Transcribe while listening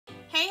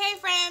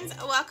friends,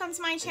 welcome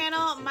to my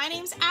channel. My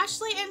name's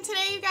Ashley and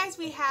today you guys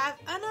we have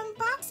an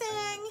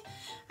unboxing.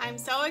 I'm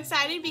so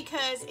excited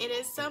because it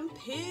is some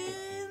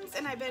pins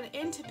and I've been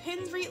into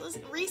pins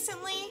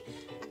recently.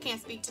 I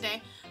can't speak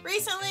today.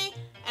 Recently,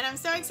 and I'm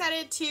so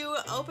excited to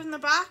open the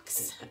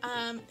box.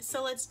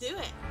 So let's do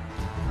it.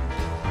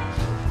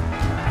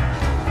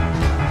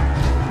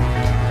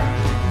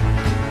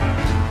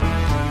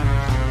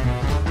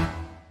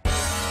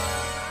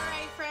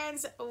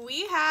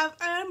 We have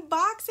an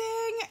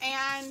unboxing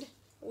and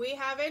we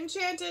have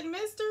Enchanted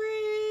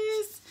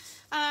Mysteries.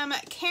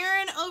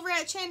 Karen over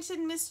at Enchanted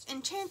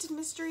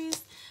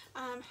Mysteries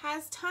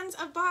has tons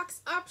of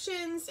box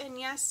options, and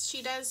yes,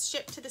 she does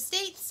ship to the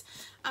States.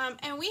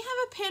 And we have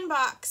a pin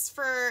box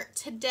for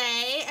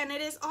today, and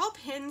it is all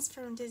pins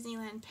from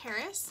Disneyland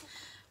Paris.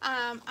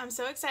 I'm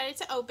so excited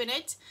to open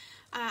it.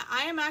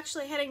 I am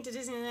actually heading to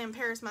Disneyland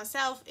Paris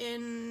myself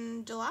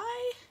in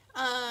July.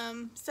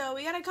 So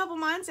we got a couple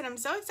months and I'm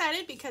so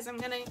excited because I'm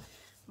gonna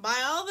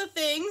buy all the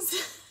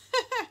things.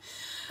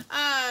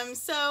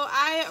 So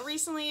I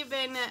recently have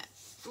been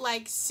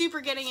like super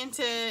getting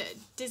into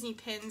Disney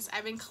pins.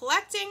 I've been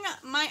collecting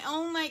my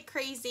own like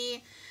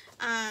crazy.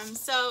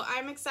 So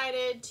I'm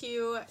excited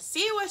to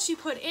see what she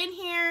put in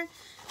here.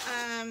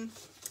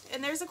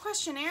 And there's a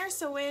questionnaire,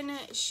 so when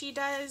she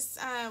does,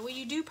 when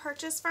you do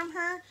purchase from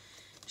her,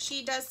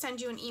 she does send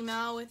you an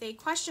email with a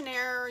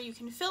questionnaire you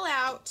can fill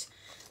out.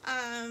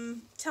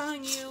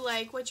 Telling you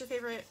like what's your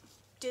favorite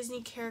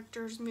Disney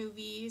characters,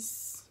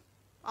 movies,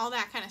 all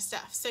that kind of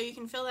stuff. So you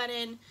can fill that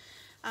in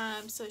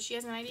so she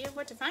has an idea of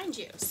what to find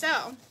you.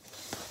 So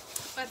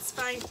let's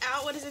find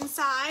out what is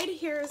inside.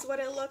 Here's what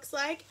it looks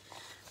like.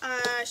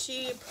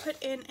 She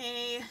put in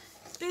a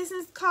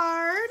business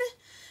card.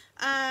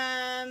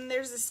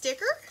 There's a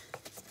sticker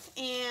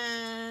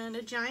and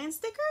a giant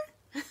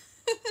sticker.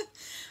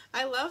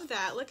 I love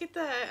that. Look at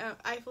the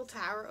Eiffel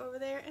Tower over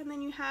there, and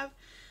then you have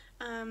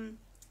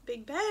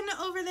Big Ben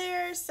over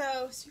there,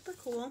 so super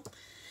cool.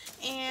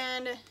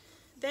 And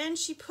then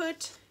she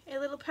put a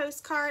little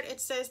postcard.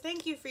 It says,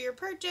 "Thank you for your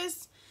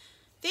purchase.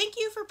 Thank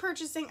you for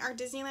purchasing our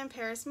Disneyland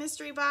Paris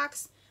mystery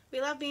box. We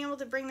love being able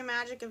to bring the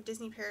magic of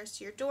Disney Paris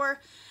to your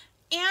door."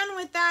 And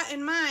with that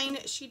in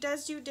mind, she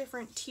does do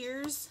different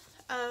tiers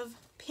of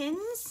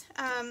pins.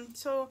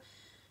 So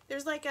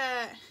there's like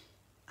I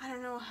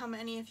don't know how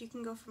many, if you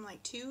can go from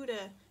like 2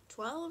 to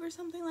 12 or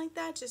something like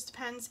that, just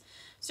depends.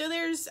 So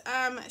there's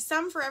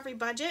some for every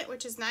budget,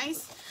 which is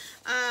nice.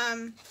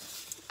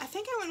 I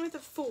think I went with a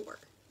 4,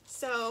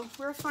 so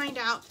we'll find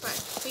out.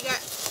 But we got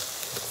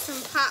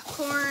some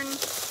popcorn.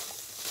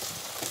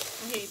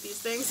 I hate these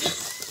things.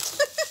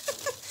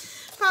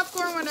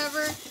 Popcorn,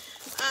 whatever.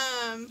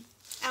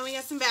 And we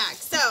got some bags.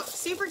 So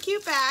super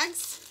cute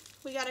bags.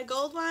 We got a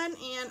gold one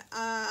and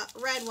a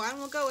red one.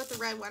 We'll go with the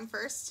red one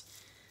first.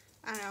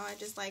 I don't know, I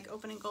just like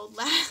opening gold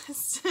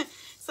last.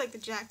 It's like the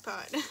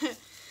jackpot.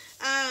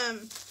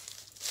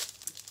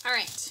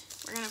 Alright,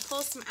 we're going to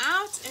pull some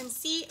out and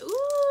see.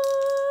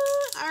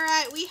 Ooh!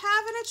 Alright, we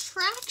have an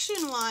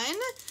attraction one.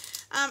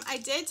 I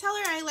did tell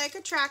her I like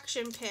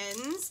attraction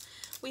pins.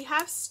 We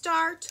have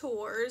Star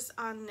Tours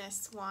on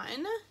this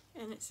one,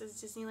 and it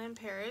says Disneyland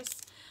Paris.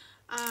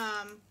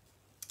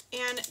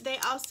 And they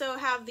also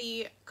have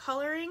the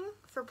coloring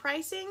for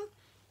pricing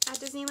at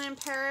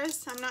Disneyland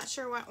Paris. I'm not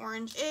sure what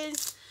orange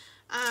is.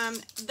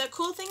 The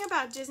cool thing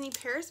about Disney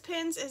Paris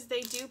pins is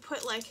they do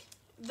put like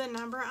the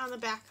number on the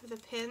back of the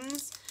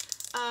pins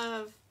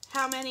of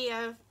how many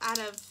out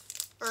of,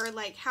 or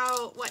like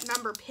what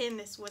number pin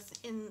this was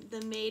in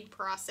the made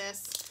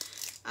process.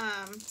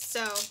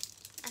 So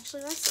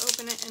actually let's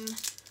open it and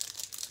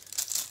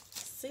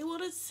see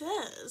what it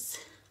says.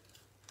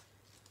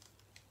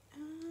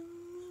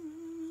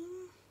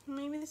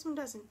 Maybe this one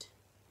doesn't.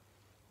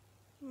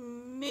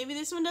 Maybe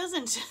this one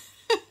doesn't.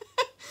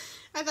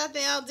 I thought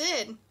they all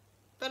did.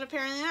 But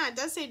apparently not. It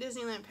does say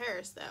Disneyland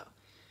Paris, though,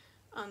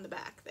 on the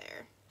back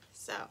there.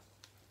 So,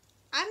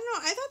 I don't know.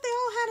 I thought they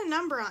all had a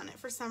number on it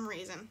for some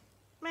reason.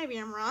 Maybe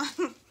I'm wrong.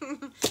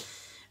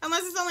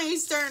 Unless it's only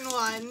certain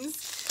ones.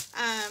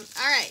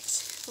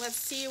 Alright. Let's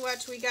see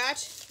what we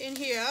got in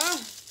here.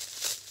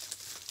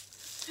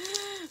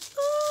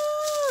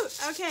 Ooh,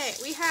 okay,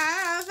 we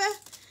have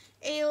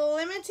a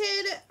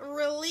limited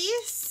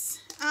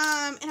release.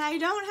 And I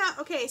don't have...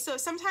 Okay, so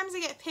sometimes I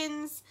get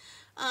pins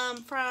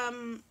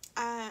from...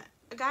 a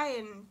guy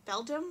in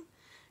Belgium,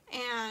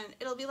 and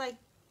it'll be like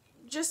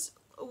just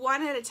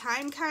one at a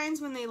time kinds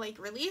when they like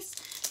release,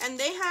 and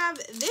they have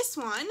this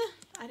one.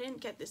 I didn't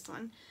get this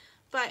one,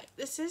 but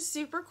this is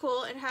super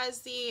cool. It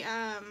has the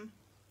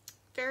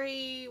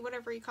fairy,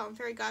 whatever you call them,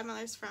 fairy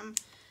godmothers from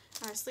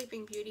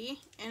Sleeping Beauty,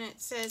 and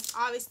it says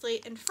obviously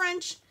in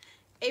French,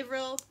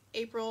 April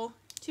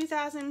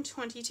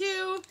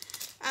 2022,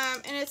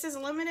 and it says a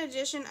limited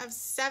edition of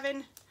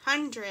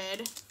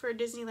 700 for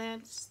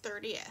Disneyland's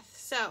 30th.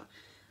 So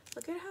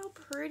look at how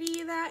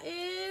pretty that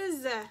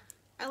is.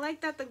 I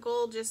like that the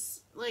gold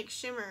just like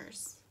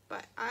shimmers,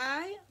 but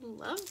I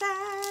love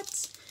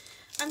that.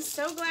 I'm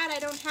so glad I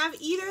don't have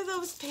either of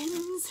those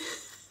pins.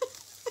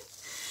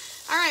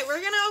 Alright, we're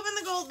going to open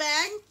the gold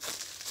bag.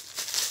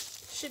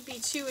 Should be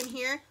 2 in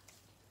here.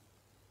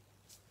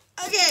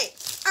 Okay,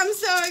 I'm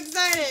so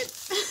excited.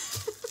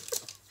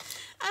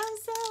 I'm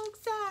so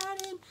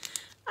excited.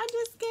 I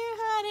just can't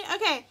hide it.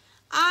 Okay,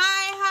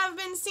 I have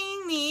been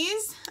seeing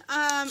these,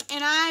 and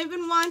I've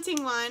been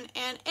wanting one,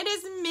 and it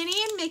is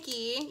Minnie and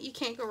Mickey. You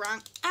can't go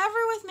wrong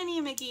ever with Minnie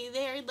and Mickey.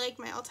 They're like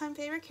my all-time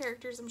favorite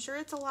characters. I'm sure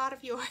it's a lot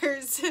of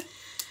yours.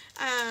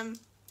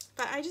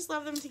 But I just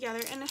love them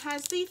together, and it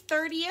has the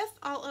 30th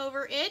all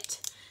over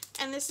it,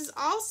 and this is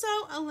also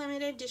a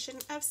limited edition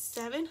of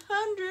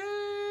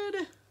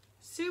 700.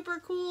 Super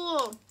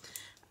cool.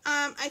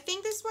 I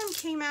think this one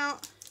came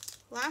out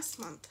last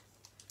month,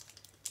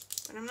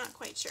 but I'm not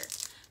quite sure.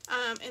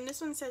 And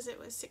this one says it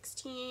was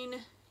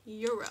 16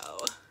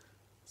 euro.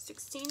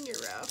 16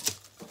 euro.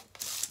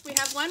 We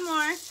have one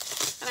more,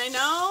 and I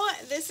know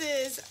this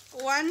is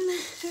one.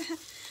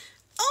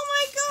 Oh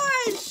my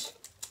gosh!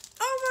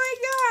 Oh my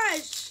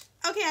gosh!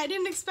 Okay, I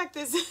didn't expect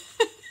this. This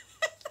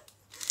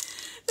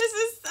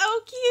is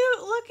so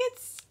cute. Look at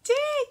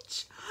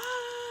Stitch.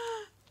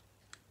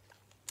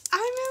 I'm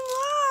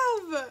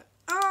in love.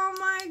 Oh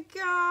my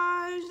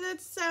gosh,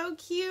 that's so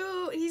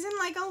cute. He's in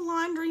like a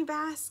laundry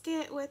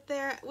basket with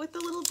the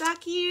little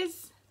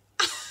duckies.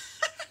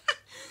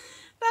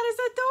 That is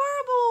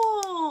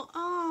adorable.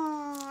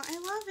 Oh, I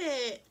love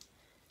it.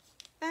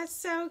 That's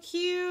so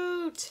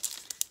cute.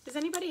 Does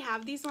anybody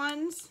have these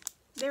ones?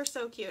 They're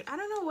so cute. I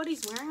don't know what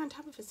he's wearing on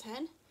top of his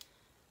head.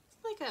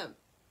 It's like a,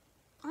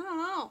 I don't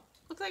know,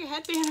 looks like a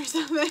headband or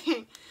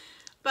something.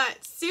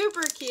 But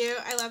super cute.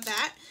 I love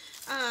that.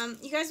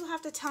 You guys will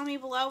have to tell me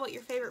below what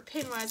your favorite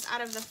pin was out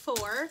of the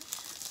 4.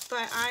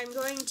 But I'm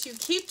going to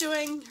keep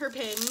doing her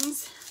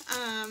pins.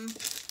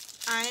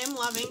 I am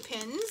loving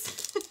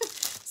pins.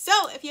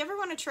 So if you ever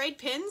want to trade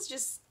pins,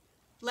 just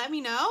let me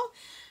know.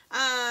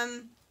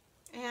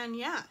 And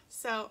yeah,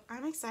 so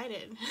I'm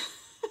excited.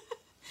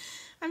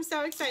 I'm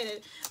so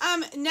excited.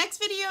 Next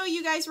video,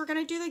 you guys, we're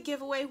going to do the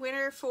giveaway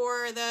winner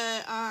for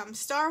the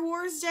Star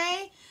Wars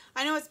Day.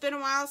 I know it's been a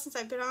while since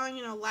I've been on,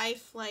 you know,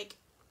 life, like,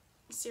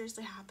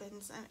 seriously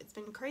happens. It's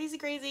been crazy,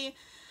 crazy.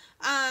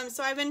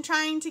 So I've been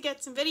trying to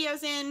get some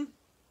videos in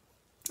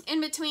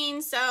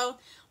between. So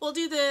we'll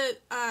do the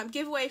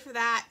giveaway for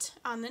that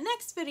on the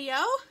next video.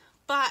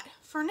 But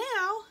for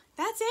now,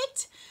 that's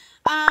it.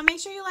 Make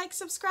sure you like,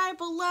 subscribe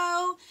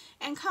below,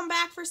 and come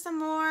back for some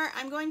more.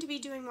 I'm going to be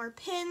doing more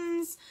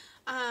pins.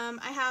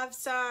 I have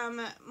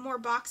some more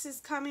boxes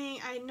coming.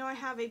 I know I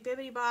have a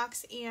Bibbidi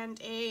box and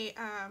a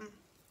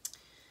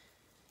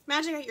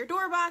Magic at Your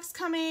Door box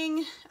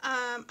coming.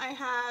 I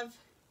have,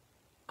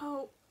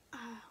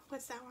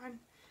 what's that one?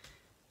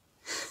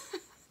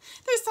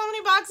 There's so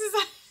many boxes.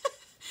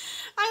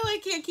 I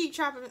like can't keep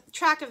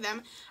track of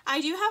them.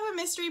 I do have a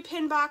mystery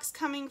pin box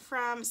coming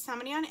from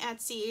somebody on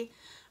Etsy.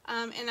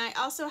 And I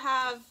also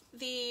have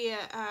the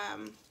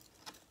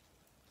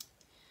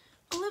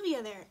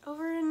Olivia there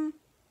over in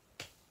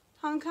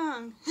Hong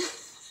Kong.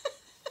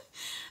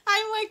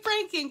 I'm like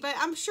pranking, but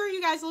I'm sure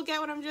you guys will get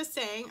what I'm just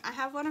saying. I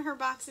have one of her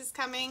boxes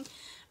coming,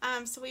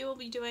 so we will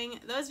be doing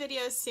those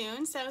videos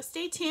soon. So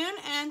stay tuned,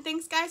 and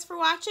thanks guys for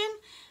watching.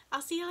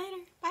 I'll see you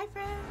later. Bye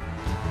friends.